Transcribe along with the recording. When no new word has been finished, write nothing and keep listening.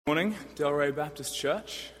Morning, Delray Baptist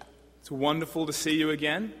Church. It's wonderful to see you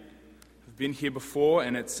again. I've been here before,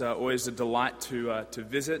 and it's always a delight to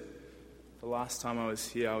visit. The last time I was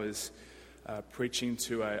here, I was preaching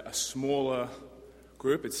to a smaller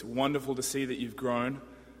group. It's wonderful to see that you've grown,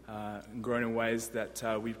 and grown in ways that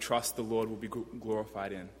we trust the Lord will be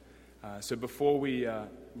glorified in. So before we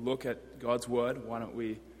look at God's Word, why don't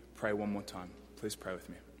we pray one more time? Please pray with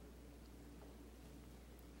me.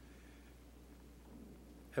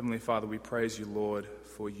 Heavenly Father, we praise you, Lord,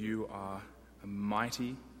 for you are a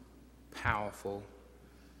mighty, powerful,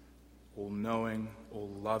 all-knowing,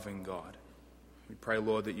 all-loving God. We pray,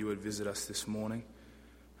 Lord, that you would visit us this morning,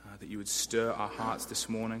 that you would stir our hearts this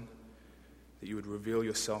morning, that you would reveal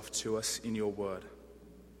yourself to us in your word.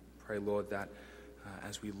 Pray, Lord, that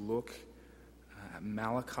as we look at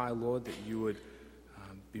Malachi, Lord, that you would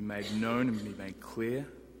be made known and be made clear,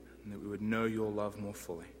 and that we would know your love more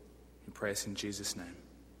fully. We pray this in Jesus' name.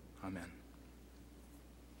 Amen.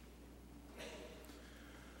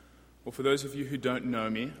 Well, for those of you who don't know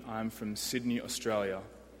me, I'm from Sydney, Australia.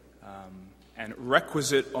 And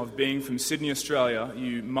requisite of being from Sydney, Australia,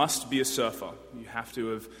 you must be a surfer. You have to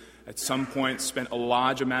have, at some point, spent a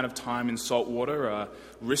large amount of time in salt water,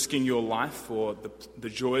 risking your life for the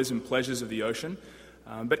joys and pleasures of the ocean.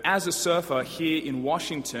 But as a surfer here in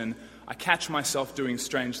Washington, I catch myself doing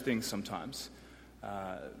strange things sometimes.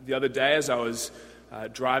 The other day, as I was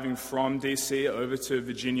driving from DC over to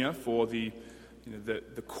Virginia for the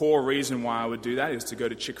core reason why I would do that is to go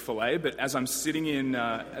to Chick-fil-A. But as I'm sitting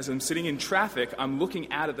in traffic, I'm looking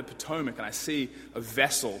out at the Potomac and I see a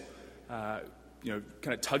vessel, kind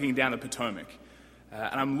of tugging down the Potomac,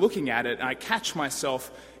 and I'm looking at it and I catch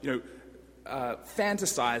myself,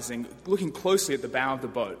 fantasizing, looking closely at the bow of the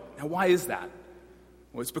boat. Now, why is that?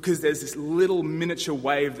 Well, it's because there's this little miniature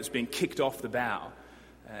wave that's being kicked off the bow.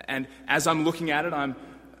 And as I'm looking at it, I'm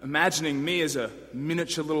imagining me as a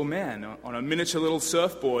miniature little man on a miniature little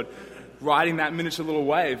surfboard riding that miniature little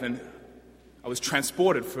wave. And I was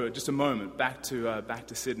transported for just a moment back to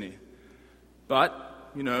Sydney. But,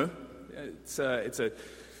 it's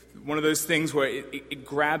one of those things where it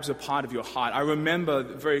grabs a part of your heart. I remember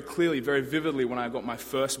very clearly, very vividly when I got my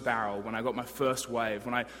first barrel, when I got my first wave,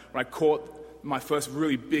 when I caught my first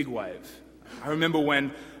really big wave. I remember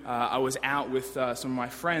when I was out with some of my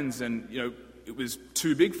friends and, it was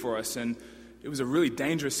too big for us and it was a really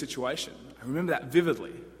dangerous situation. I remember that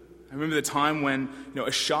vividly. I remember the time when,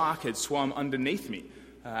 a shark had swum underneath me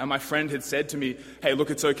and my friend had said to me, "Hey, look,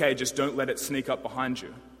 it's okay, just don't let it sneak up behind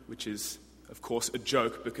you," which is, of course, a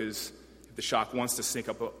joke because if the shark wants to sneak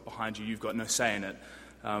up behind you, you've got no say in it.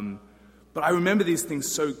 But I remember these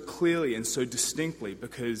things so clearly and so distinctly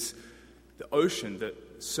because the ocean,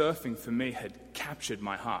 that surfing for me had captured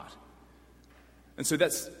my heart. And so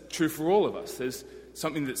that's true for all of us. There's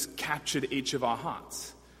something that's captured each of our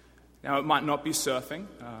hearts. Now, it might not be surfing.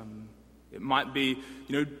 It might be,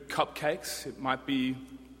 cupcakes. It might be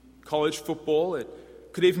college football. It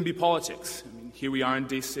could even be politics. I mean, here we are in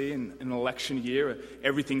DC in an election year.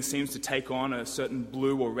 Everything seems to take on a certain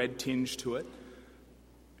blue or red tinge to it.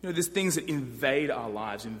 There's things that invade our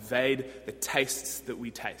lives, invade the tastes that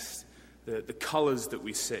we taste, the colors that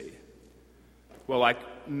we see. Well,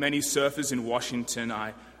 like many surfers in Washington,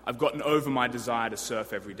 I've gotten over my desire to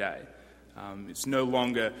surf every day. It's no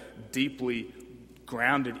longer deeply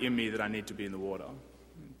grounded in me that I need to be in the water.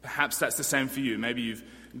 Perhaps that's the same for you. Maybe you've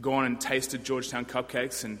gone and tasted Georgetown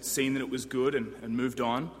cupcakes and seen that it was good and moved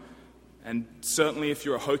on. And certainly if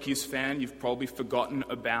you're a Hokies fan, you've probably forgotten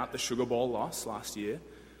about the Sugar Bowl loss last year.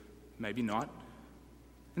 Maybe not.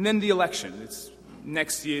 And then the election. It's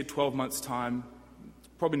next year, 12 months' time. It's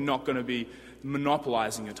probably not going to be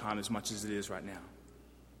monopolizing your time as much as it is right now.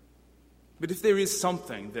 But if there is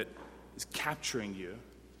something that is capturing you,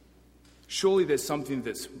 surely there's something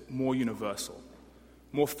that's more universal,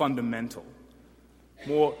 more fundamental,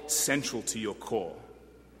 more central to your core.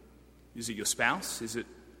 Is it your spouse? Is it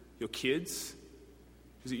your kids?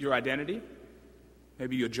 Is it your identity?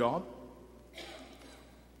 Maybe your job?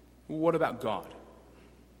 Well, what about God?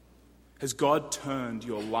 Has God turned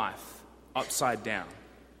your life upside down?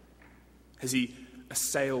 Has he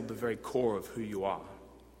assailed the very core of who you are?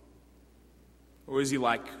 Or is he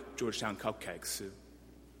like Georgetown cupcakes,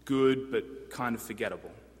 good but kind of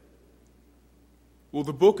forgettable? Well,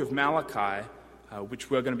 the book of Malachi, which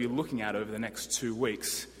we're going to be looking at over the next 2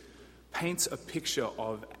 weeks, paints a picture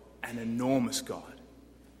of an enormous God,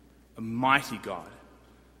 a mighty God,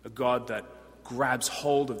 a God that grabs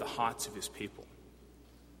hold of the hearts of his people,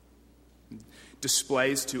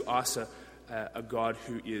 displays to us a God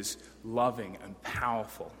who is loving and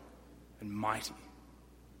powerful and mighty.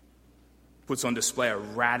 puts on display a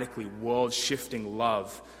radically world-shifting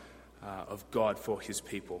love of God for his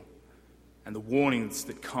people, and the warnings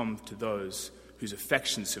that come to those whose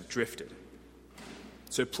affections have drifted.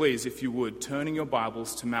 So please, if you would, turning your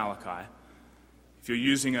Bibles to Malachi. If you're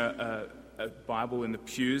using a Bible in the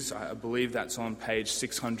pews, I believe that's on page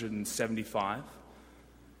 675.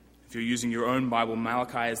 If you're using your own Bible,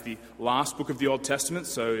 Malachi is the last book of the Old Testament,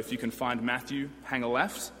 so if you can find Matthew, hang a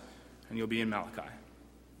left, and you'll be in Malachi.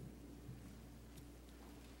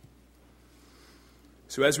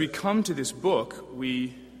 So as we come to this book,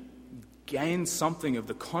 we gain something of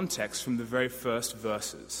the context from the very first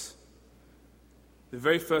verses. The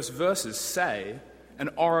very first verses say, an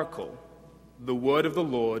oracle, the word of the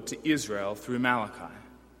Lord to Israel through Malachi.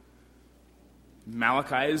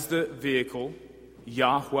 Malachi is the vehicle.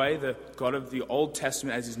 Yahweh, the God of the Old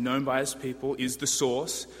Testament as is known by his people, is the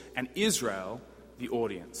source, and Israel, the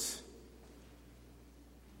audience.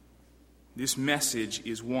 This message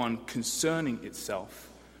is one concerning itself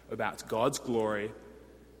about God's glory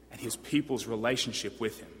and his people's relationship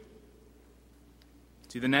with him.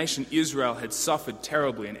 See, the nation Israel had suffered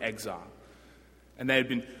terribly in exile, and they had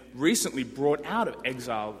been recently brought out of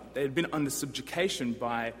exile. They had been under subjugation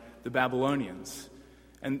by the Babylonians.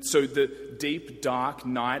 And so the deep, dark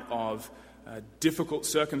night of difficult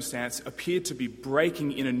circumstance appeared to be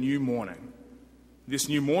breaking in a new morning. This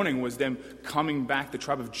new morning was them coming back, the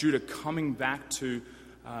tribe of Judah coming back to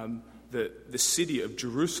the city of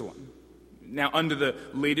Jerusalem. Now, under the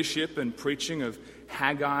leadership and preaching of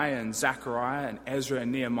Haggai and Zechariah and Ezra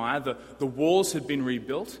and Nehemiah, the walls had been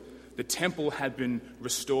rebuilt, the temple had been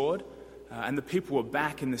restored, and the people were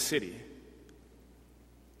back in the city.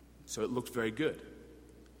 So it looked very good.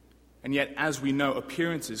 And yet, as we know,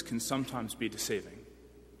 appearances can sometimes be deceiving.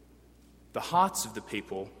 The hearts of the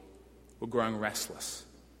people were growing restless.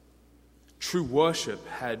 True worship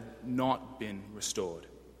had not been restored.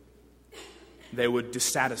 They were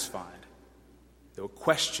dissatisfied. There were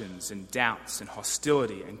questions and doubts and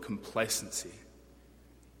hostility and complacency.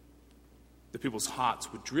 The people's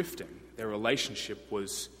hearts were drifting. Their relationship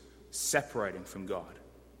was separating from God.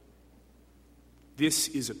 This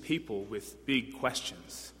is a people with big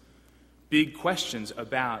questions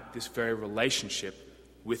about this very relationship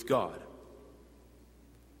with God.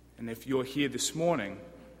 And if you're here this morning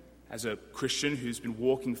as a Christian who's been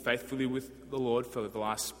walking faithfully with the Lord for the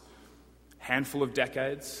last handful of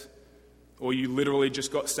decades, or you literally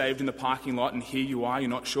just got saved in the parking lot and here you are, you're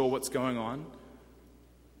not sure what's going on,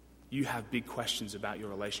 you have big questions about your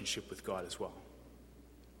relationship with God as well.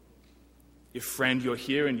 If, friend, you're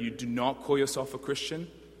here and you do not call yourself a Christian,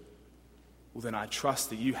 well, then I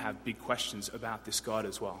trust that you have big questions about this God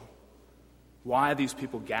as well. Why are these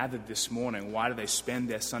people gathered this morning? Why do they spend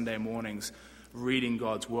their Sunday mornings reading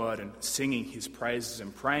God's word and singing his praises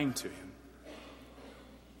and praying to him?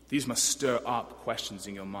 These must stir up questions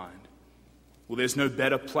in your mind. Well, there's no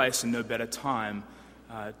better place and no better time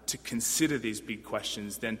to consider these big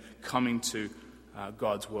questions than coming to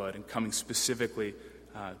God's word and coming specifically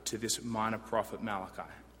to this minor prophet Malachi.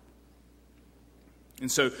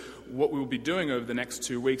 And so what we will be doing over the next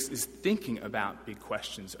 2 weeks is thinking about big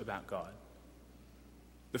questions about God.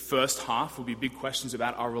 The first half will be big questions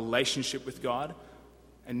about our relationship with God.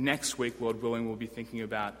 And next week, Lord willing, we'll be thinking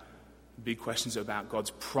about big questions about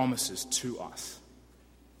God's promises to us.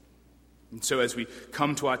 And so as we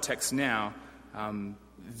come to our text now,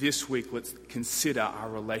 this week, let's consider our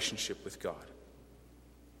relationship with God.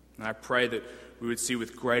 And I pray that we would see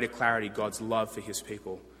with greater clarity God's love for his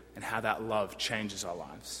people and how that love changes our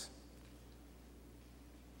lives.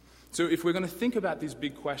 So if we're going to think about these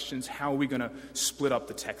big questions, how are we going to split up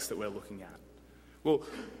the text that we're looking at? Well,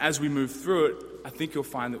 as we move through it, I think you'll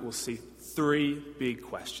find that we'll see 3 big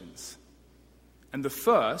questions. And the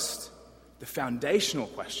first, the foundational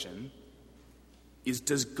question, is,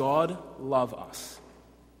 does God love us?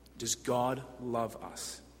 Does God love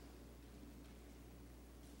us?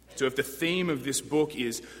 So if the theme of this book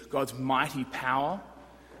is God's mighty power,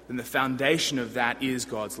 then the foundation of that is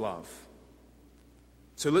God's love.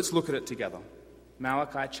 So let's look at it together.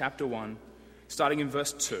 Malachi chapter 1, starting in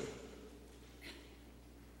verse 2.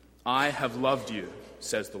 I have loved you,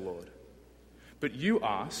 says the Lord. But you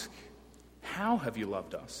ask, how have you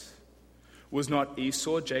loved us? Was not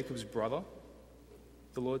Esau Jacob's brother?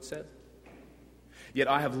 The Lord said. Yet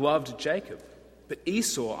I have loved Jacob, but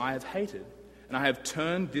Esau I have hated, and I have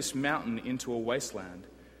turned this mountain into a wasteland,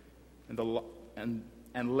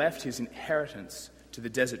 and left his inheritance to the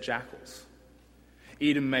desert jackals.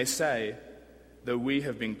 Edom may say, though we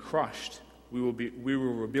have been crushed, we will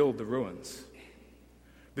rebuild the ruins.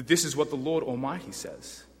 But this is what the Lord Almighty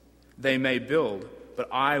says. They may build,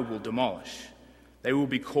 but I will demolish. They will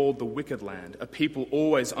be called the wicked land, a people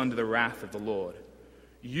always under the wrath of the Lord.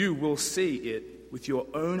 You will see it with your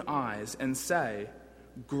own eyes and say,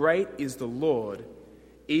 great is the Lord,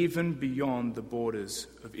 even beyond the borders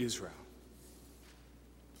of Israel.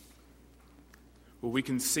 Well, we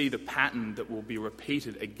can see the pattern that will be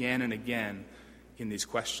repeated again and again in these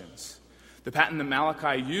questions. The pattern that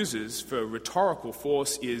Malachi uses for rhetorical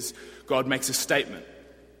force is God makes a statement.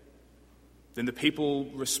 Then the people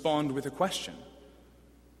respond with a question.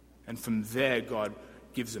 And from there, God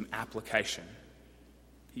gives them application.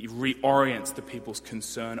 He reorients the people's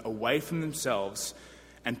concern away from themselves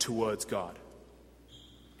and towards God.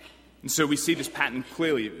 And so we see this pattern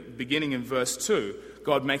clearly. Beginning in verse 2,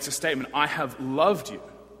 God makes a statement, I have loved you.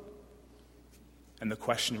 And the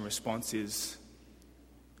question in response is,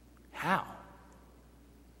 how?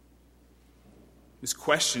 This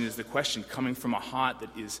question is the question coming from a heart that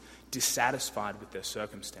is dissatisfied with their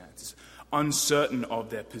circumstances, uncertain of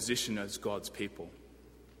their position as God's people.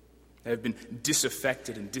 They have been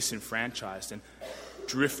disaffected and disenfranchised and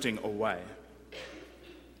drifting away.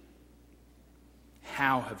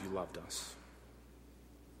 How have you loved us?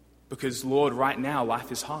 Because, Lord, right now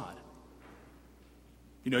life is hard.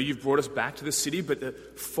 You know, you've brought us back to the city, but the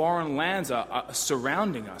foreign lands are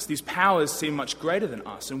surrounding us. These powers seem much greater than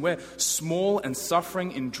us, and we're small and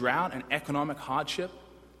suffering in drought and economic hardship.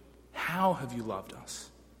 How have you loved us?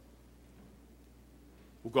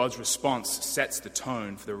 Well, God's response sets the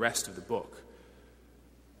tone for the rest of the book.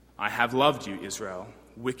 I have loved you, Israel,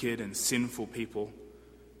 wicked and sinful people,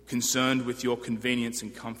 concerned with your convenience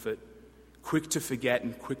and comfort, quick to forget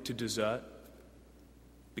and quick to desert,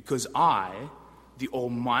 because I, the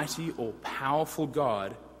almighty, all-powerful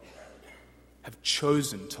God, have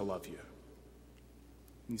chosen to love you.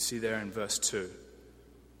 You see there in verse 2.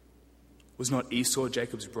 Was not Esau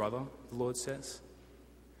Jacob's brother, the Lord says?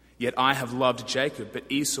 Yet I have loved Jacob, but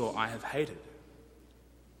Esau I have hated.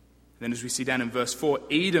 Then as we see down in verse 4,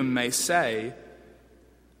 Edom may say,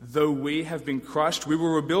 though we have been crushed, we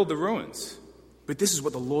will rebuild the ruins. But this is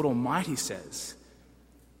what the Lord Almighty says.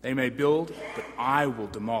 They may build, but I will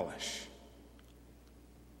demolish.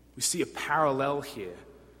 We see a parallel here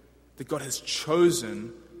that God has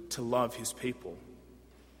chosen to love his people.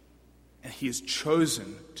 And he has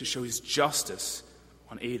chosen to show his justice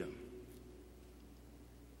on Edom.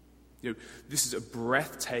 You know, this is a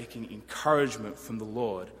breathtaking encouragement from the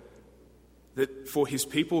Lord that for his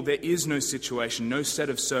people there is no situation, no set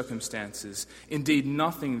of circumstances, indeed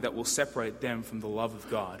nothing that will separate them from the love of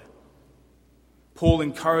God. Paul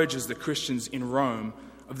encourages the Christians in Rome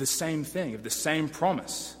of the same thing, of the same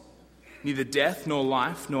promise. Neither death nor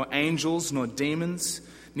life, nor angels nor demons,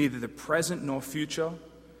 neither the present nor future,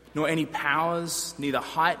 nor any powers, neither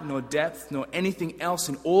height nor depth, nor anything else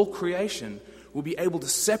in all creation will be able to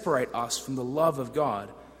separate us from the love of God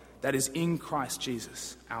that is in Christ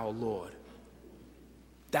Jesus, our Lord.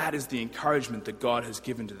 That is the encouragement that God has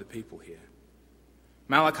given to the people here.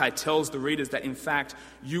 Malachi tells the readers that, in fact,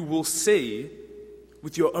 you will see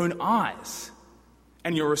with your own eyes,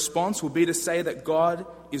 and your response will be to say that God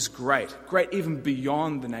is great, great even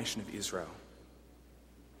beyond the nation of Israel.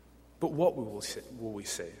 But what will we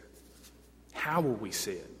see? How will we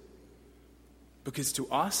see it? Because to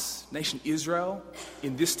us, nation Israel,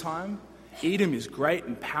 in this time, Edom is great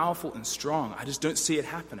and powerful and strong. I just don't see it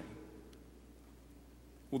happening.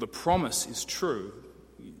 Well, the promise is true.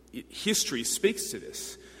 History speaks to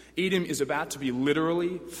this. Edom is about to be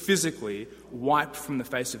literally, physically wiped from the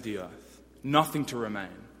face of the earth. Nothing to remain.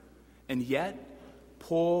 And yet,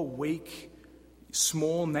 poor, weak,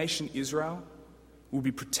 small nation Israel will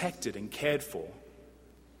be protected and cared for,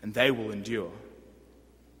 and they will endure.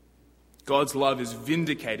 God's love is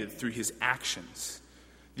vindicated through his actions.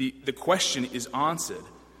 The question is answered.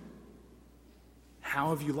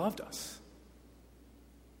 How have you loved us?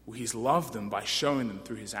 Well, he's loved them by showing them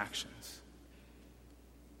through his actions.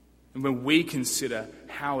 And when we consider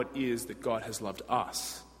how it is that God has loved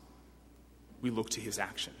us, we look to his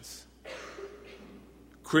actions.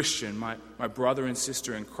 Christian, my brother and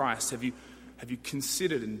sister in Christ, have you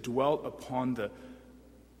considered and dwelt upon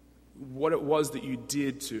what it was that you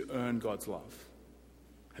did to earn God's love?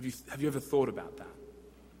 Have you ever thought about that?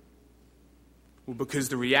 Well, because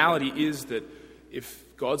the reality is that if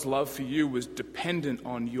God's love for you was dependent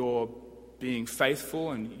on your being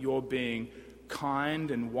faithful and your being kind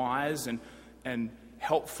and wise and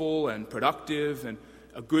helpful and productive and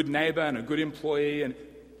a good neighbor and a good employee, and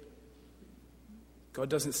God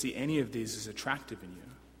doesn't see any of these as attractive in you.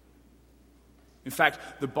 In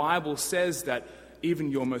fact, the Bible says that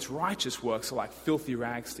even your most righteous works are like filthy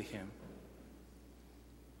rags to him.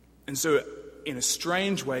 And so in a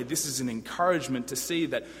strange way, this is an encouragement to see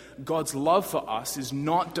that God's love for us is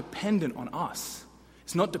not dependent on us.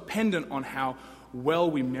 It's not dependent on how well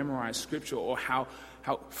we memorize Scripture or how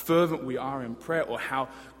fervent we are in prayer or how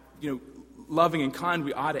loving and kind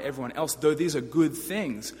we are to everyone else. Though these are good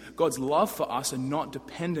things, God's love for us are not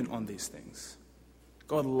dependent on these things.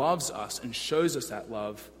 God loves us and shows us that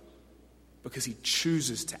love because he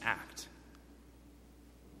chooses to act.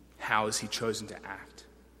 How has he chosen to act?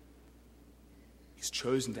 He's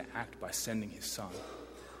chosen to act by sending his Son,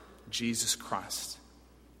 Jesus Christ,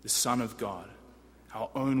 the Son of God, our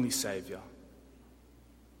only Savior.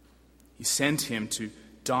 He sent him to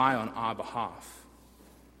die on our behalf.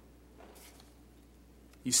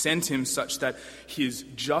 He sent him such that his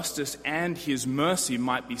justice and his mercy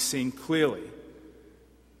might be seen clearly.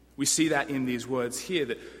 We see that in these words here,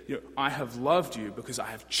 that I have loved you because I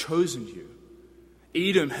have chosen you.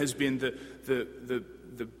 Edom has been the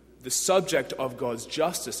subject of God's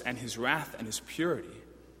justice and his wrath and his purity.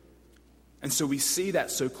 And so we see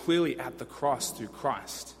that so clearly at the cross through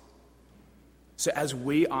Christ. So as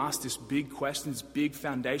we ask this big question, this big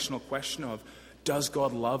foundational question of, does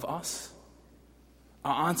God love us?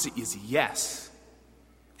 Our answer is yes.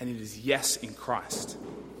 And it is yes in Christ.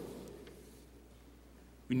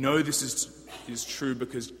 We know this is true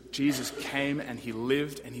because Jesus came and he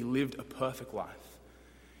lived a perfect life.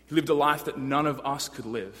 He lived a life that none of us could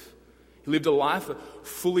live. He lived a life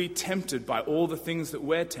fully tempted by all the things that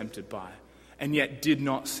we're tempted by, and yet did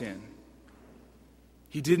not sin.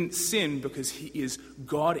 He didn't sin because he is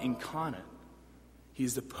God incarnate. He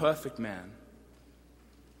is the perfect man.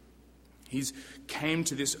 He's came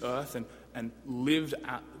to this earth and lived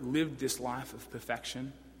this life of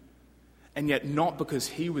perfection, and yet not because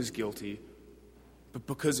he was guilty, but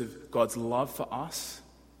because of God's love for us,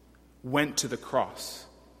 went to the cross.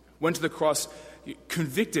 Went to the cross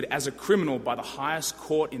convicted as a criminal by the highest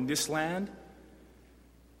court in this land,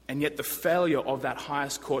 and yet the failure of that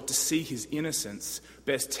highest court to see his innocence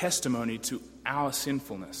bears testimony to our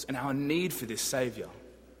sinfulness and our need for this Savior.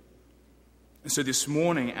 And so this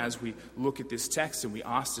morning, as we look at this text and we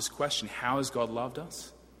ask this question, how has God loved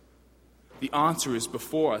us? The answer is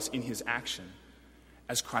before us in his action,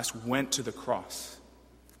 as Christ went to the cross,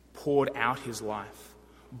 poured out his life,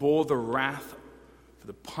 bore the wrath for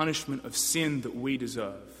the punishment of sin that we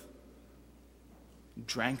deserve,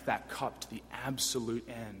 drank that cup to the absolute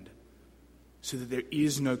end, so that there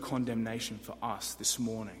is no condemnation for us this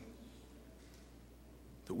morning,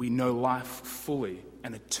 that we know life fully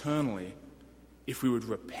and eternally if we would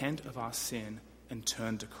repent of our sin and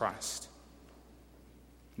turn to Christ.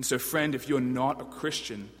 And so, friend, if you're not a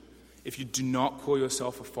Christian, if you do not call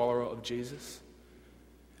yourself a follower of Jesus,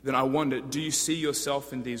 then I wonder, do you see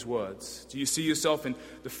yourself in these words? Do you see yourself in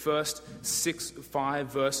the first 5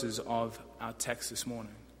 verses of our text this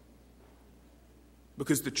morning?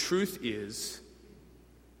 Because the truth is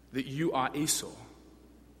that you are Esau.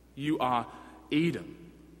 You are Edom.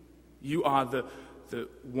 You are the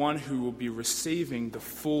one who will be receiving the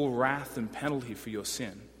full wrath and penalty for your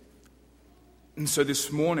sin. And so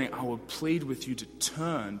this morning, I would plead with you to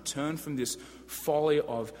turn from this folly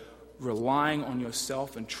of relying on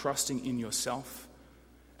yourself and trusting in yourself,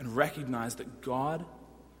 and recognize that God,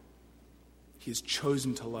 he has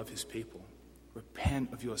chosen to love his people.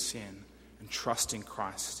 Repent of your sin and trust in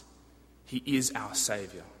Christ. He is our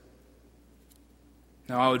Savior.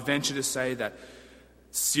 Now, I would venture to say that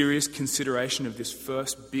serious consideration of this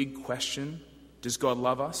first big question, does God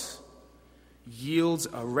love us, yields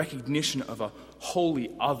a recognition of a holy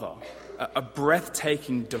other, a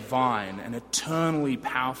breathtaking, divine, and eternally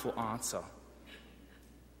powerful answer.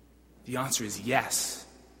 The answer is yes.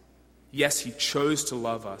 Yes, he chose to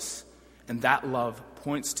love us, and that love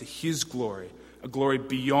points to his glory, a glory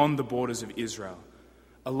beyond the borders of Israel,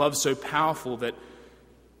 a love so powerful that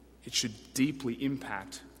it should deeply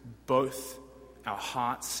impact both our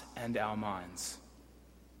hearts and our minds.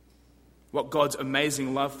 What God's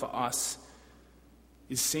amazing love for us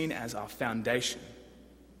is seen as our foundation.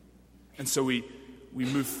 And so we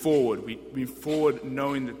move forward. We move forward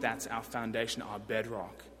knowing that that's our foundation, our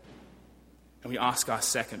bedrock. And we ask our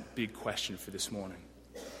second big question for this morning.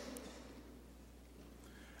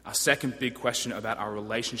 Our second big question about our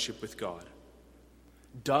relationship with God.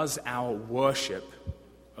 Does our worship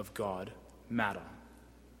of God matter?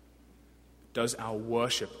 Does our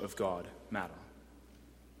worship of God matter?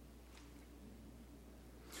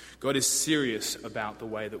 God is serious about the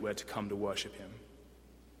way that we're to come to worship him.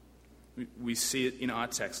 We see it in our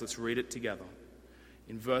text. Let's read it together.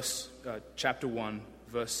 In chapter 1,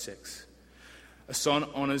 verse 6. A son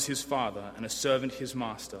honors his father and a servant his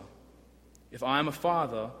master. If I am a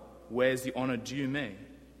father, where is the honor due me?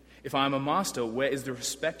 If I am a master, where is the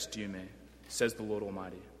respect due me? Says the Lord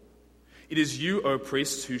Almighty. It is you, O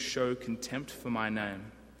priests, who show contempt for my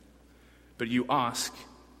name. But you ask,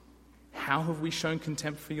 how have we shown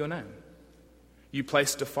contempt for your name? You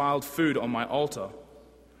place defiled food on my altar.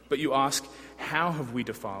 But you ask, how have we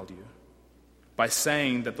defiled you? By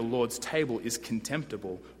saying that the Lord's table is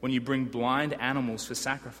contemptible when you bring blind animals for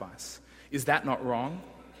sacrifice. Is that not wrong?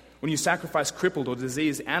 When you sacrifice crippled or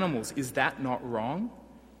diseased animals, is that not wrong?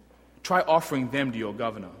 Try offering them to your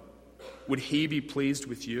governor. Would he be pleased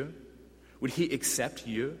with you? Would he accept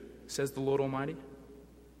you, says the Lord Almighty?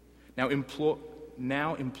 Now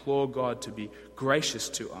implore God to be gracious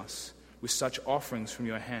to us with such offerings from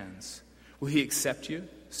your hands. Will he accept you,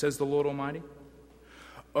 says the Lord Almighty?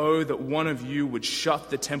 Oh, that one of you would shut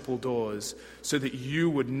the temple doors so that you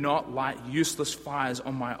would not light useless fires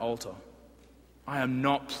on my altar. I am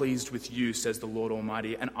not pleased with you, says the Lord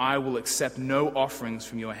Almighty, and I will accept no offerings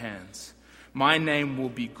from your hands. My name will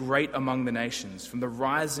be great among the nations, from the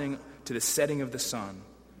rising to the setting of the sun.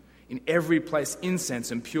 In every place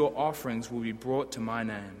incense and pure offerings will be brought to my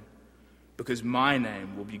name, because my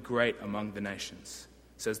name will be great among the nations,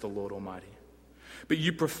 says the Lord Almighty. But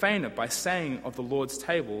you profane it by saying of the Lord's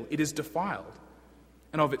table, it is defiled,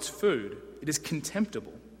 and of its food, it is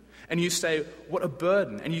contemptible. And you say, what a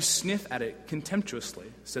burden, and you sniff at it contemptuously,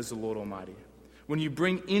 says the Lord Almighty. When you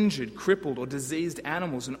bring injured, crippled, or diseased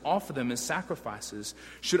animals and offer them as sacrifices,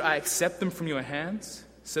 should I accept them from your hands,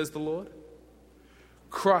 says the Lord?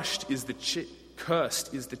 Cursed is the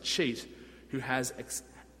cheat who has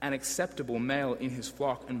an acceptable male in his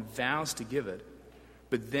flock and vows to give it,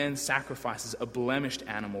 but then sacrifices a blemished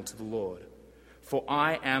animal to the Lord. For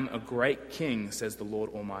I am a great king, says the Lord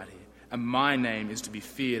Almighty, and my name is to be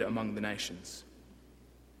feared among the nations.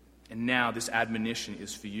 And now this admonition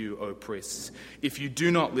is for you, O priests. If you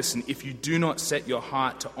do not listen, if you do not set your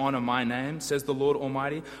heart to honor my name, says the Lord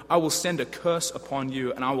Almighty, I will send a curse upon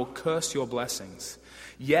you, and I will curse your blessings.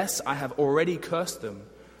 Yes, I have already cursed them,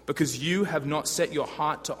 because you have not set your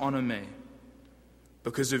heart to honor me.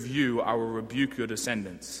 Because of you, I will rebuke your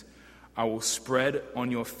descendants. I will spread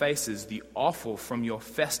on your faces the offal from your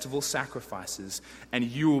festival sacrifices, and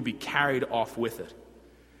you will be carried off with it.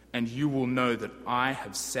 And you will know that I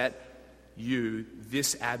have set you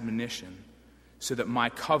this admonition, so that my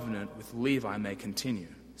covenant with Levi may continue,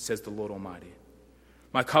 says the Lord Almighty.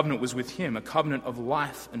 My covenant was with him, a covenant of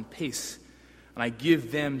life and peace, and I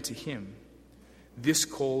give them to him. This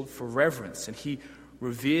called for reverence, and he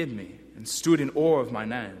revered me and stood in awe of my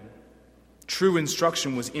name. True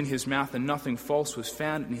instruction was in his mouth, and nothing false was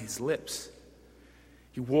found in his lips.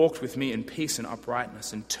 He walked with me in peace and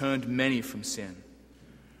uprightness, and turned many from sin.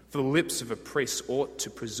 For the lips of a priest ought to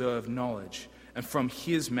preserve knowledge, and from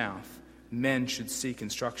his mouth men should seek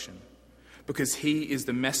instruction, because he is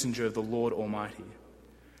the messenger of the Lord Almighty.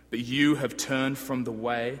 But you have turned from the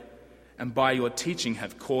way, and by your teaching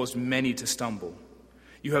have caused many to stumble.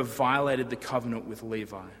 You have violated the covenant with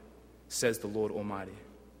Levi, says the Lord Almighty.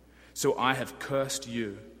 So I have cursed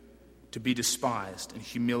you to be despised and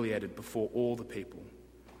humiliated before all the people,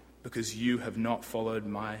 because you have not followed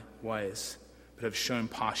my ways, but have shown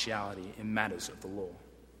partiality in matters of the law.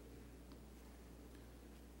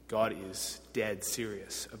 God is dead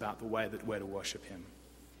serious about the way that we're to worship him.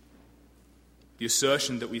 The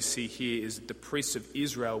assertion that we see here is that the priests of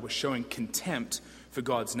Israel were showing contempt for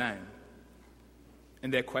God's name.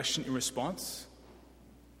 And their question in response,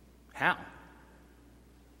 how?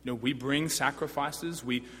 We bring sacrifices,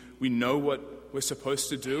 we know what we're supposed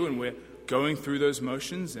to do, and we're going through those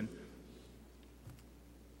motions, and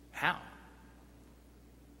how?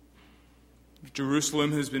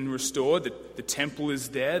 Jerusalem has been restored, the temple is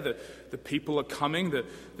there, the people are coming,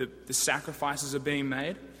 the sacrifices are being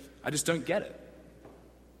made. I just don't get it.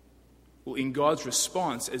 Well, in God's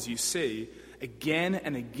response, as you see, again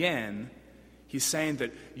and again, he's saying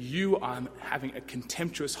that you are having a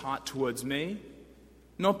contemptuous heart towards me,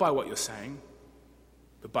 not by what you're saying,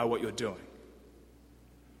 but by what you're doing.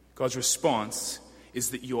 God's response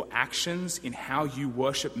is that your actions in how you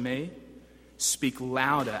worship me speak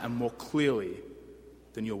louder and more clearly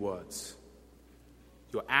than your words.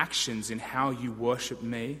 Your actions in how you worship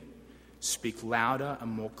me speak louder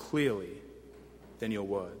and more clearly than your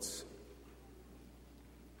words.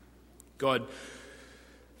 God's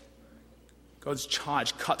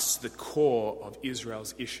charge cuts to the core of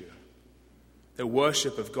Israel's issue. Their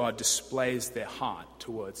worship of God displays their heart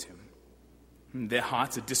towards him. Their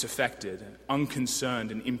hearts are disaffected,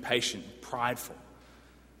 unconcerned, and impatient, and prideful.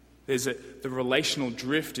 The relational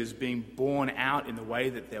drift is being borne out in the way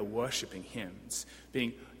that they're worshiping him. It's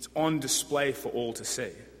on display for all to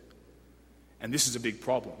see. And this is a big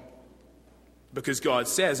problem. Because God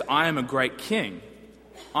says, I am a great king.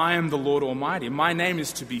 I am the Lord Almighty. My name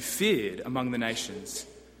is to be feared among the nations.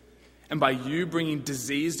 And by you bringing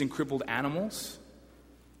diseased and crippled animals,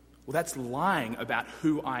 well, that's lying about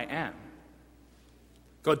who I am.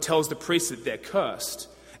 God tells the priests that they're cursed.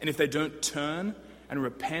 And if they don't turn and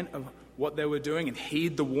repent of what they were doing and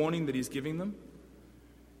heed the warning that he's giving them,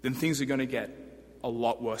 then things are going to get a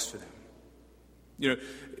lot worse for them. You know,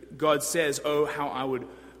 God says, oh, how I would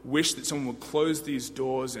wish that someone would close these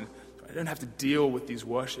doors and I don't have to deal with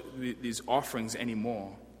these offerings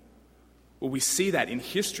anymore. Well, we see that in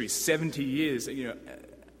history, 70 years,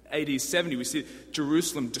 AD 70, we see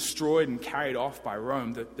Jerusalem destroyed and carried off by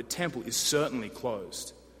Rome. The temple is certainly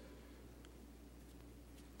closed.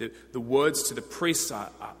 The words to the priests are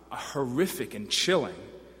horrific and chilling.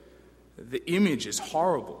 The image is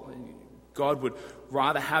horrible. God would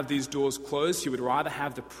rather have these doors closed. He would rather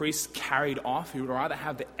have the priests carried off. He would rather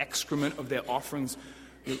have the excrement of their offerings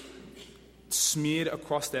smeared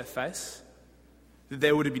across their face. That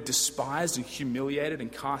they were to be despised and humiliated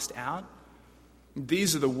and cast out.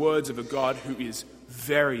 These are the words of a God who is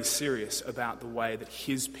very serious about the way that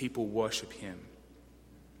his people worship him.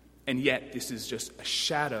 And yet this is just a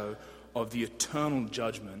shadow of the eternal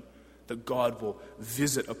judgment that God will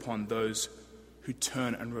visit upon those who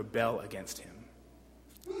turn and rebel against him.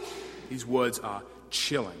 These words are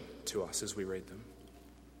chilling to us as we read them.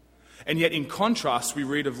 And yet in contrast, we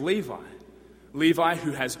read of Levi. Levi,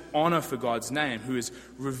 who has honor for God's name, who has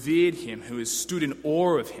revered him, who has stood in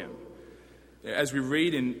awe of him. As we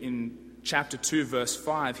read in chapter 2, verse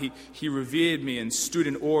 5, he revered me and stood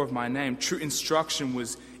in awe of my name. True instruction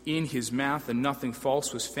was in his mouth, and nothing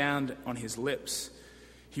false was found on his lips.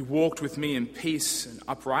 He walked with me in peace and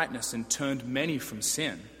uprightness and turned many from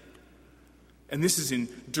sin. And this is in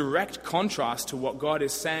direct contrast to what God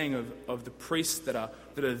is saying of the priests that are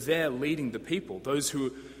there leading the people, those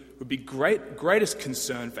who would be greatest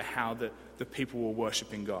concern for how the people were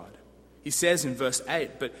worshiping God. He says in verse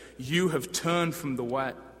 8, but you have turned from the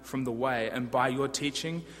way, and by your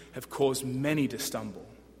teaching have caused many to stumble.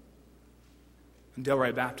 And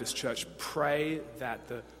Delray Baptist Church, pray that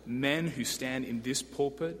the men who stand in this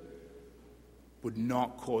pulpit would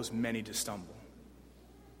not cause many to stumble.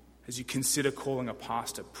 As you consider calling a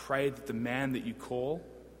pastor, pray that the man that you call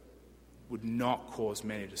would not cause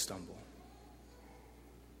many to stumble.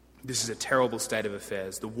 This is a terrible state of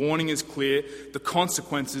affairs. The warning is clear, the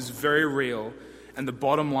consequences very real, and the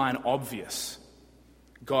bottom line obvious.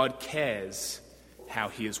 God cares how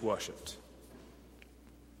he is worshipped.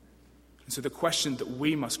 And so the question that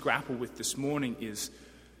we must grapple with this morning is,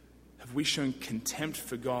 have we shown contempt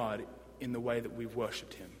for God in the way that we've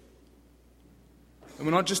worshipped him? And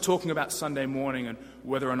we're not just talking about Sunday morning and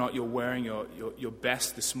whether or not you're wearing your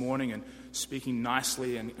best this morning and speaking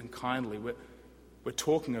nicely and kindly. We're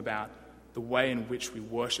talking about the way in which we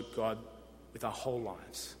worship God with our whole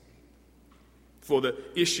lives. For the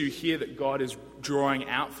issue here that God is drawing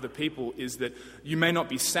out for the people is that you may not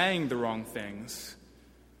be saying the wrong things,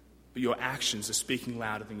 but your actions are speaking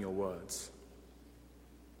louder than your words.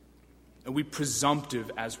 Are we presumptive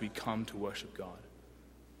as we come to worship God?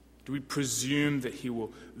 Do we presume that he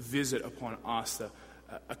will visit upon us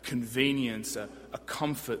a convenience, a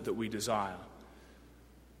comfort that we desire?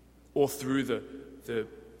 Or through the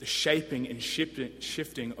shaping and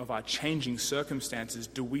shifting of our changing circumstances,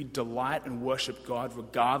 do we delight and worship God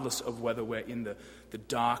regardless of whether we're in the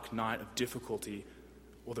dark night of difficulty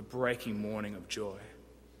or the breaking morning of joy?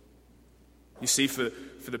 You see, for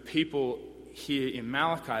the people here in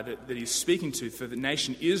Malachi that he's speaking to, for the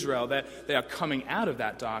nation Israel, they are coming out of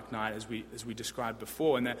that dark night as we described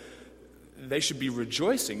before, and they should be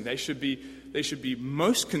rejoicing. They should be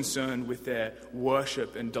most concerned with their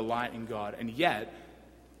worship and delight in God. And yet,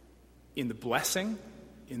 in the blessing,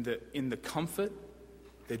 in the comfort,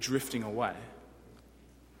 they're drifting away.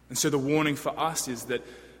 And so the warning for us is that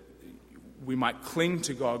we might cling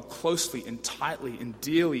to God closely and tightly and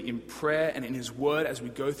dearly in prayer and in his word as we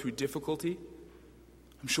go through difficulty.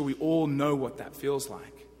 I'm sure we all know what that feels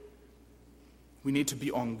like. We need to be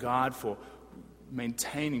on guard for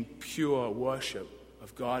maintaining pure worship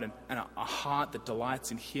of God and a heart that delights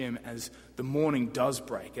in him as the morning does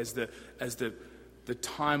break, as the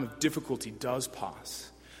time of difficulty does pass.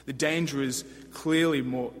 The danger is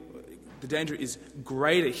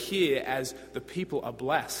greater here as the people are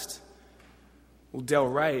blessed. Well, Del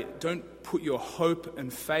Rey, don't put your hope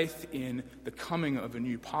and faith in the coming of a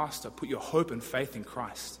new pastor. Put your hope and faith in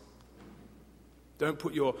Christ. Don't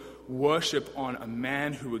put your worship on a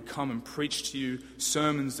man who would come and preach to you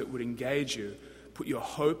sermons that would engage you. Put your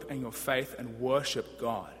hope and your faith and worship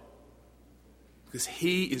God. Because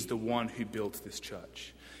he is the one who built this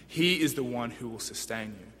church. He is the one who will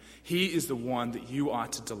sustain you. He is the one that you are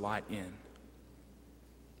to delight in.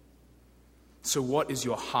 So what is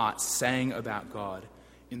your heart saying about God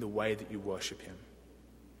in the way that you worship him?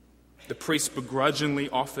 The priests begrudgingly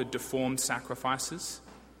offered deformed sacrifices.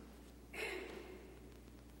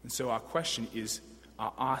 And so our question is,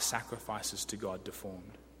 are our sacrifices to God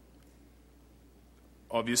deformed?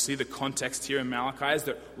 Obviously, the context here in Malachi is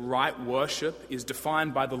that right worship is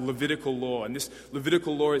defined by the Levitical law. And this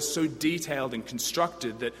Levitical law is so detailed and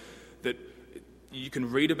constructed that you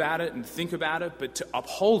can read about it and think about it, but to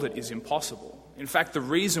uphold it is impossible. In fact, the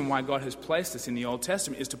reason why God has placed us in the Old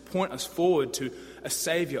Testament is to point us forward to a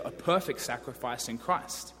Savior, a perfect sacrifice in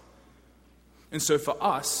Christ. And so for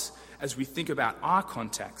us, as we think about our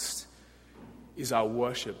context, is our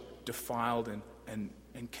worship defiled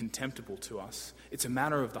and contemptible to us? It's a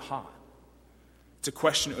matter of the heart. It's a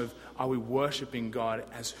question of, are we worshiping God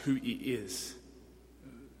as who he is?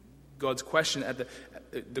 God's question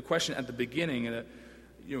the question at the beginning,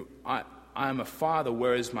 I am a father,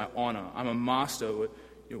 where is my honor? I'm a master,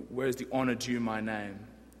 where is the honor due my name?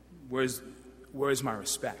 Where is my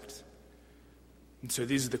respect? And so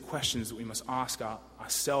these are the questions that we must ask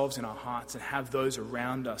ourselves in our hearts and have those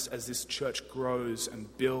around us as this church grows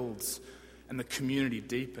and builds and the community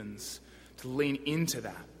deepens, to lean into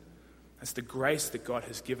that. That's the grace that God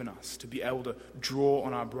has given us, to be able to draw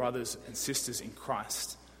on our brothers and sisters in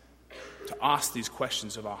Christ, to ask these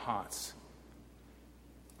questions of our hearts.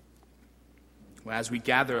 Well, as we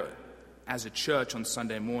gather as a church on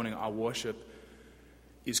Sunday morning, our worship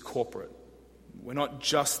is corporate. We're not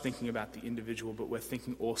just thinking about the individual, but we're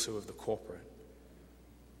thinking also of the corporate.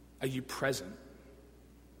 Are you present?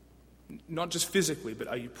 Not just physically, but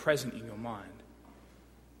are you present in your mind?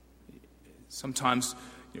 Sometimes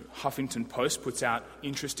Huffington Post puts out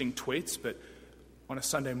interesting tweets, but on a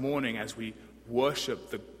Sunday morning as we worship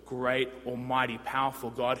the great, almighty, powerful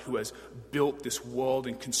God who has built this world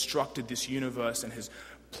and constructed this universe and has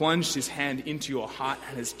plunged his hand into your heart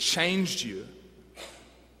and has changed you,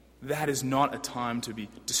 that is not a time to be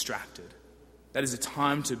distracted. That is a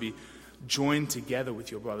time to be joined together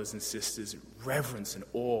with your brothers and sisters in reverence and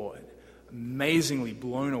awe, and amazingly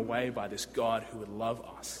blown away by this God who would love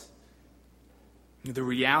us. The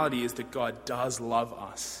reality is that God does love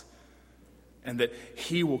us and that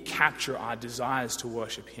he will capture our desires to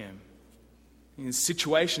worship him. And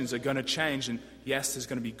situations are going to change, and yes, there's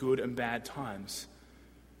going to be good and bad times.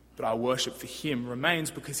 But our worship for him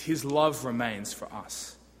remains because his love remains for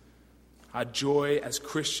us. Our joy as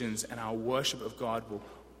Christians and our worship of God will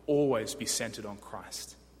always be centered on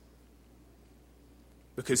Christ.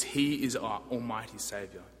 Because he is our almighty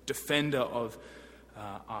Savior, defender of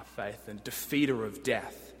our faith and defeater of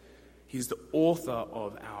death. He's the author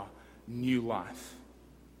of our new life.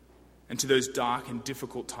 And to those dark and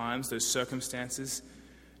difficult times, those circumstances,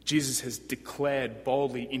 Jesus has declared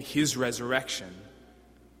boldly in his resurrection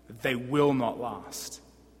that they will not last.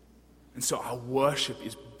 And so our worship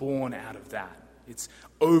is born out of that. It's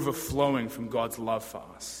overflowing from God's love for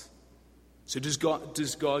us. So does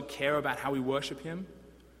God care about how we worship him?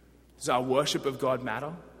 Does our worship of God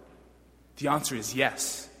matter? The answer is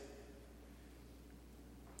yes.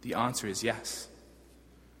 The answer is yes.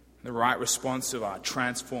 The right response of our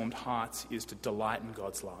transformed hearts is to delight in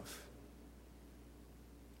God's love.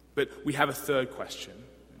 But we have a third question.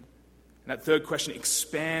 And that third question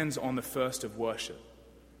expands on the first of worship.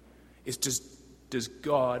 Is does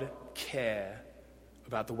God care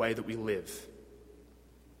about the way that we live?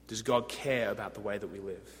 Does God care about the way that we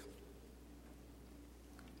live?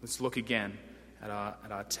 Let's look again at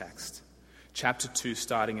our text. Chapter 2,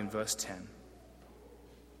 starting in verse 10.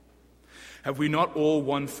 Have we not all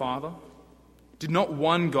one Father? Did not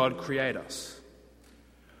one God create us?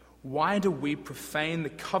 Why do we profane the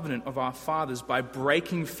covenant of our fathers by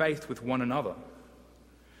breaking faith with one another?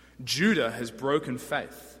 Judah has broken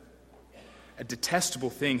faith. A detestable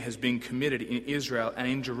thing has been committed in Israel and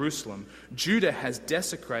in Jerusalem. Judah has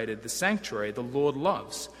desecrated the sanctuary the Lord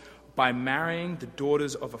loves by marrying the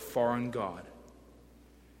daughters of a foreign god.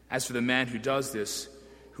 As for the man who does this,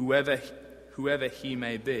 whoever he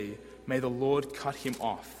may be, may the Lord cut him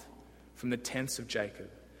off from the tents of Jacob,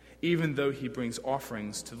 even though he brings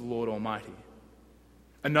offerings to the Lord Almighty.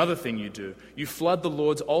 Another thing you do, you flood the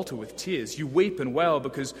Lord's altar with tears. You weep and wail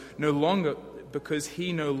because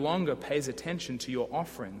he no longer pays attention to your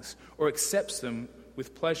offerings or accepts them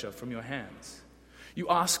with pleasure from your hands. You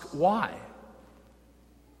ask, why?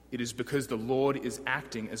 It is because the Lord is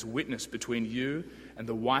acting as witness between you and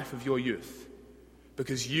the wife of your youth,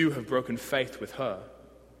 because you have broken faith with her.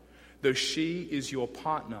 Though she is your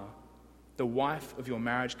partner, the wife of your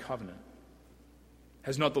marriage covenant?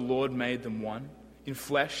 Has not the Lord made them one, in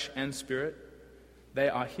flesh and spirit? They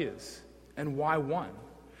are his. And why one?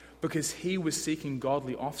 Because he was seeking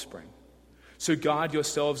godly offspring. So guard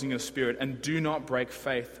yourselves in your spirit, and do not break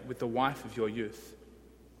faith with the wife of your youth.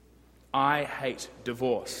 I hate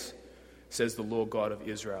divorce, says the Lord God of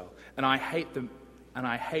Israel, and I hate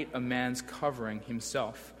a man's covering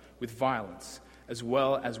himself with violence, as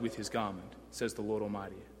well as with his garment, says the Lord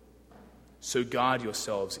Almighty. So guard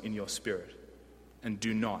yourselves in your spirit, and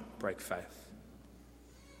do not break faith.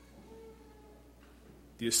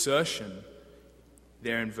 The assertion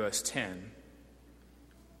there in verse 10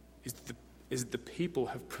 is that the people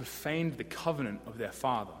have profaned the covenant of their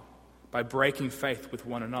father by breaking faith with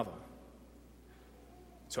one another.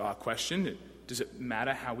 So our question, does it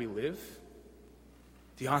matter how we live?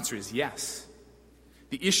 The answer is yes.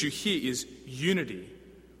 The issue here is unity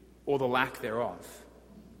or the lack thereof.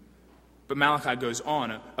 But Malachi goes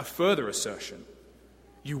on, a further assertion.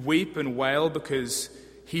 You weep and wail because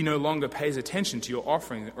he no longer pays attention to your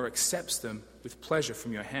offering or accepts them with pleasure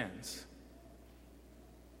from your hands.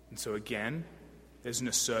 And so again, there's an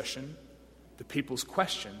assertion. The people's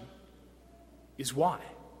question is why?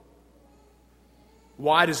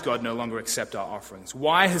 Why does God no longer accept our offerings?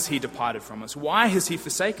 Why has he departed from us? Why has he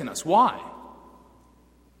forsaken us? Why?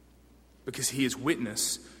 Because he is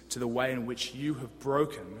witness to the way in which you have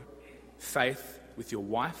broken faith with your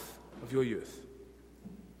wife of your youth.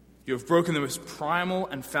 You have broken the most primal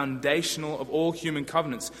and foundational of all human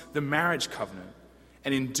covenants, the marriage covenant,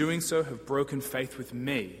 and in doing so have broken faith with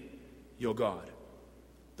me, your God.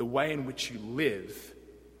 The way in which you live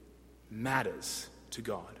matters to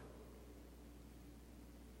God.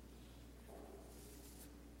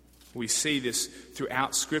 We see this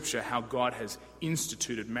throughout Scripture, how God has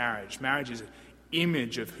instituted marriage. Marriage is an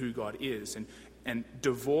image of who God is. And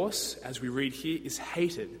divorce, as we read here, is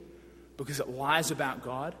hated because it lies about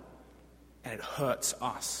God and it hurts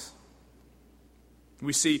us.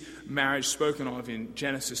 We see marriage spoken of in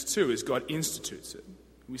Genesis 2 as God institutes it.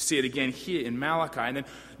 We see it again here in Malachi. And then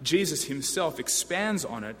Jesus himself expands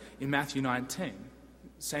on it in Matthew 19,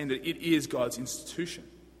 saying that it is God's institution.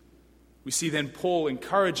 We see then Paul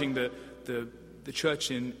encouraging the church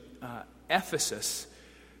in Ephesus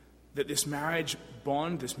that this marriage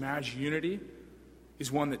bond, this marriage unity,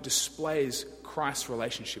 is one that displays Christ's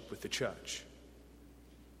relationship with the church.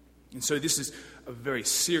 And so this is a very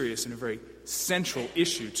serious and a very central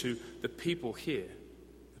issue to the people here,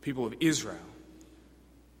 the people of Israel,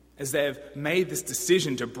 as they have made this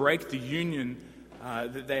decision to break the union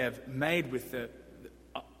that they have made with the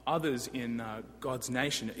others in God's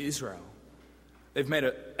nation, Israel. They've made,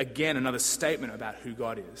 again, another statement about who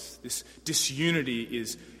God is. This disunity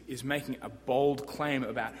is making a bold claim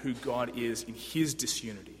about who God is in his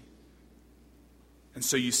disunity. And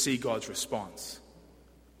so you see God's response.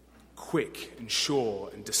 Quick and sure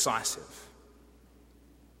and decisive.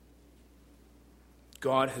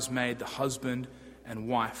 God has made the husband and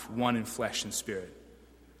wife one in flesh and spirit.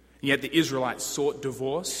 And yet the Israelites sought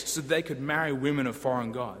divorce so they could marry women of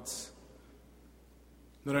foreign gods.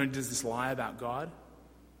 Not only does this lie about God,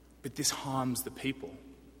 but this harms the people.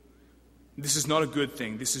 This is not a good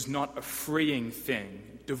thing. This is not a freeing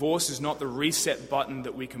thing. Divorce is not the reset button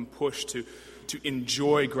that we can push to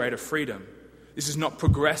enjoy greater freedom. This is not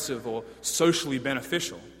progressive or socially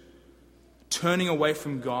beneficial. Turning away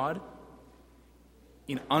from God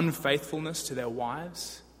in unfaithfulness to their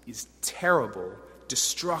wives is terrible,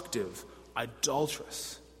 destructive,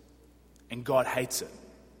 idolatrous, and God hates it.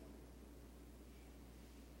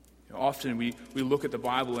 Often we look at the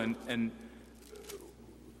Bible and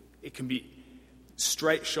it can be,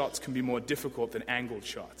 straight shots can be more difficult than angled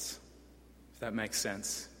shots, if that makes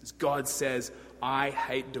sense. As God says, I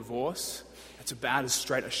hate divorce, that's about as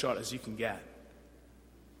straight a shot as you can get.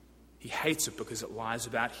 He hates it because it lies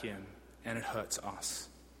about him and it hurts us.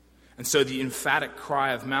 And so the emphatic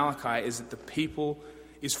cry of Malachi is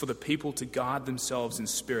for the people to guard themselves in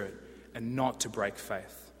spirit and not to break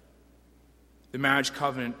faith. The marriage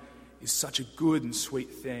covenant is such a good and sweet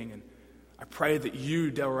thing, and I pray that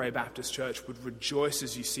you, Delray Baptist Church, would rejoice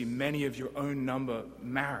as you see many of your own number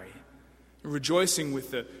marry, rejoicing with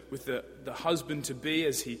the husband-to-be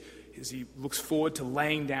as he looks forward to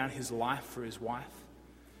laying down his life for his wife,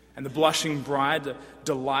 and the blushing bride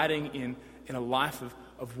delighting in a life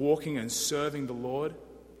of walking and serving the Lord,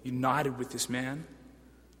 united with this man.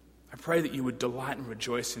 I pray that you would delight and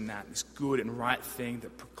rejoice in that, this good and right thing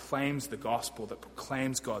that proclaims the gospel, that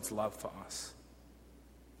proclaims God's love for us.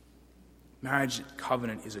 Marriage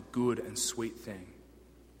covenant is a good and sweet thing.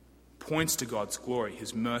 Points to God's glory,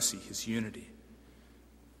 his mercy, his unity.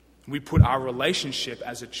 We put our relationship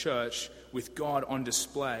as a church with God on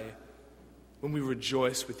display when we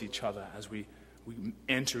rejoice with each other as we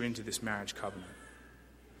enter into this marriage covenant.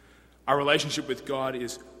 Our relationship with God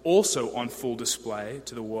is also on full display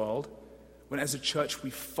to the world when, as a church, we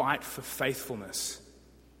fight for faithfulness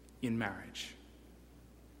in marriage.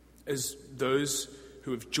 As those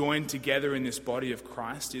who have joined together in this body of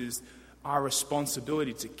Christ, it is our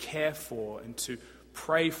responsibility to care for and to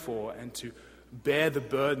pray for and to bear the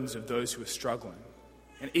burdens of those who are struggling,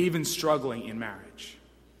 and even struggling in marriage.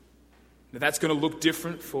 Now, that's going to look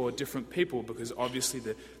different for different people, because obviously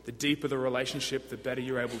the deeper the relationship, the better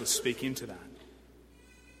you're able to speak into that.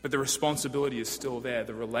 But the responsibility is still there.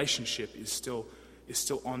 The relationship is still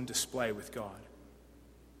on display with God.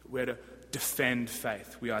 We're to defend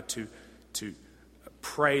faith. We are to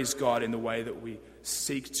praise God in the way that we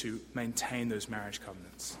seek to maintain those marriage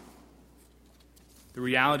covenants. The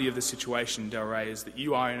reality of the situation, Del Rey, is that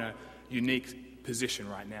you are in a unique position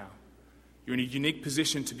right now. You're in a unique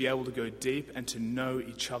position to be able to go deep and to know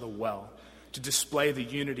each other well, to display the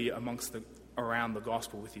unity around the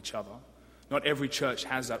gospel with each other. Not every church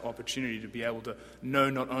has that opportunity to be able to know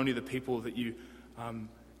not only the people that you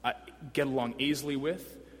get along easily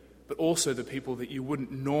with, but also the people that you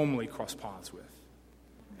wouldn't normally cross paths with.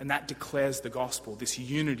 And that declares the gospel. This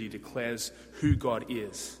unity declares who God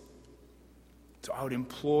is. So I would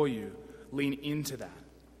implore you, lean into that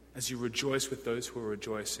as you rejoice with those who are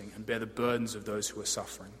rejoicing and bear the burdens of those who are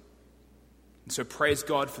suffering. And so praise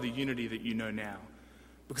God for the unity that you know now,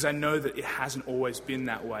 because I know that it hasn't always been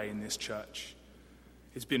that way in this church.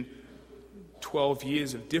 It's been 12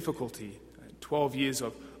 years of difficulty, 12 years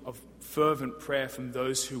of fervent prayer from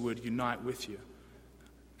those who would unite with you.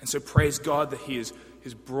 And so praise God that He has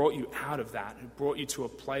brought you out of that and brought you to a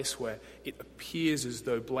place where it appears as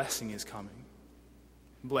though blessing is coming.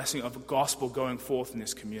 Blessing of the gospel going forth in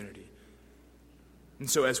this community. And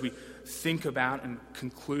so as we think about and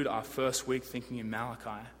conclude our first week thinking in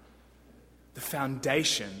Malachi, the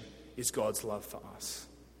foundation is God's love for us.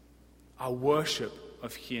 Our worship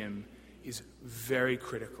of Him is very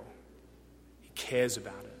critical. He cares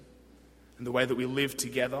about it. And the way that we live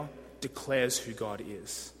together declares who God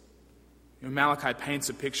is. Malachi paints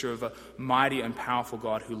a picture of a mighty and powerful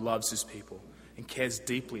God who loves His people and cares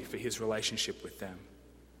deeply for His relationship with them.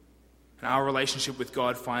 And our relationship with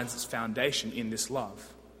God finds its foundation in this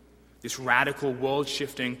love, this radical,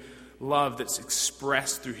 world-shifting love that's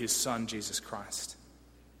expressed through His Son, Jesus Christ.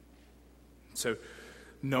 So,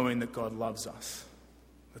 knowing that God loves us,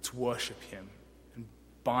 let's worship Him and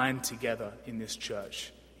bind together in this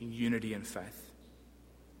church in unity and faith.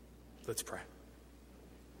 Let's pray.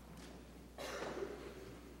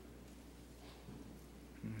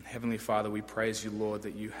 Heavenly Father, we praise you, Lord,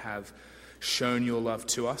 that you have shown your love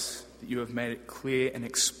to us, that you have made it clear and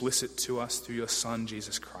explicit to us through your Son,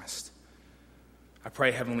 Jesus Christ. I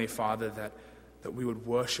pray, Heavenly Father, that we would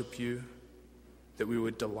worship you, that we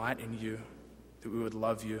would delight in you, that we would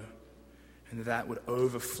love you, and that would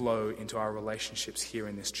overflow into our relationships here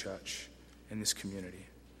in this church, in this community.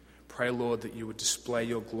 Pray, Lord, that you would display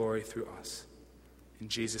your glory through us. In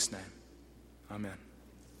Jesus' name, amen.